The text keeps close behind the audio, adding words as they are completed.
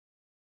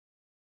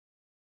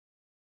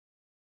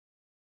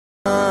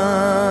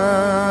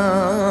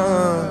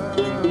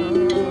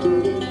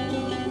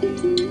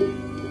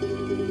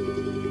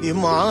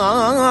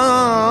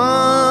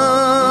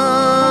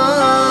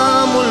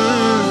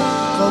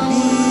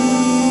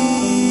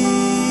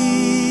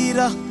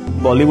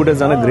Bollywood has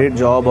done a great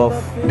job of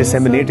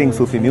disseminating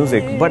Sufi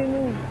music, but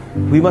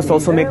we must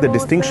also make the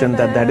distinction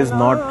that that is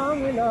not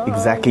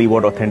exactly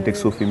what authentic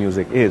Sufi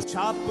music is.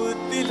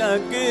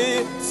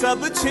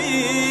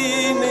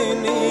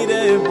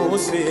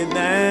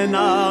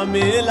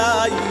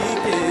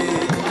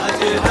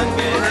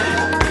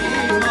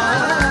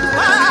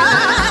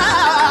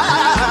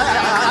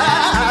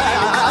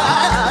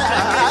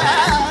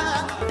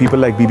 People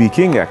like B.B.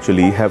 King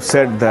actually have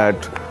said that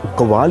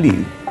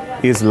Qawwali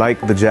is like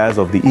the jazz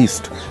of the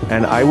East,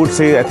 and I would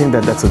say, I think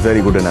that that's a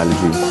very good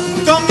analogy.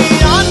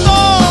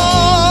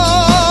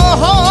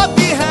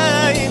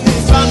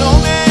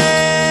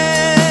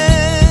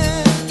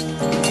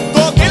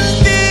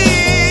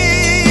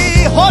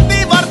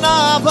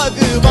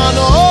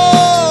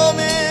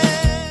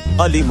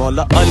 Ali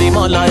Mola, Ali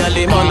Mola,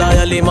 Ali Mola,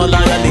 Ali Mola,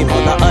 Ali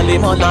Mola, Ali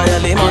Mola,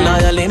 Ali Mola,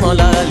 Ali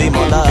Mola, Ali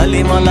Mola,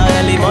 Ali Mola,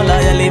 Ali Mola,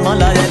 Ali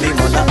Mola, Ali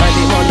Mola,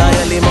 Ali Mola,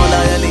 Ali Mola,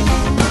 Ali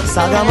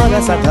Saga maga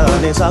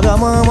satane, saga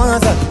mama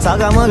sa,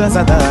 saga maga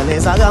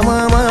satane, saga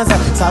mama sa,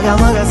 saga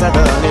maga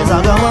satane,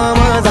 saga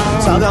mama sa,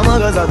 saga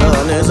maga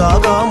satane,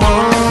 saga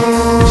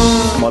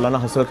mama. मौलाना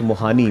हसरत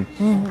मोहानी,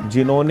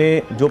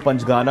 जिन्होंने जो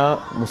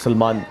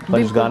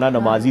पंचगाना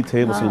नमाजी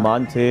थे,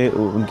 मुसलमान थे,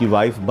 उनकी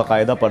wife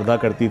बाकायदा पर्दा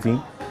करती थी,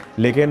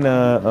 लेकिन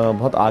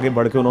बहुत आगे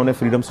बढ़ के उन्होंने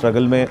फ्रीडम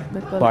स्ट्रगल में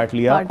पार्ट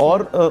लिया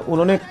और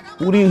उन्होंने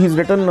पूरी he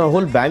written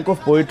whole bank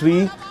of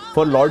poetry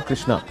for Lord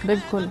Krishna.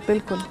 बिल्कुल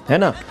बिल्कुल, है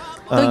ना।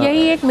 तो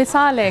यही एक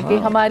मिसाल है कि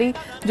हमारी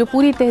जो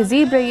पूरी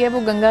तहजीब रही है वो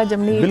गंगा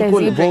जमनी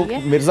तहजीब रही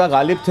है। मिर्ज़ा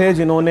गालिब थे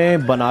जिन्होंने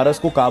बनारस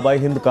को काबा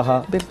हिंद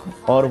कहा,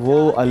 और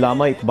वो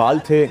अल्लामा इकबाल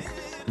थे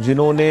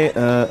जिन्होंने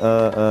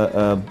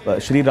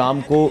श्री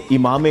राम को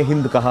इमाम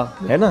हिंद कहा,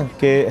 है ना,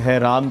 कि है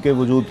राम के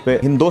वजूद पे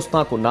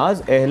हिंदुस्तान को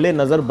नाज, अहले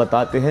नज़र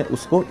बताते हैं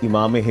उसको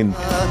इमाम हिंद।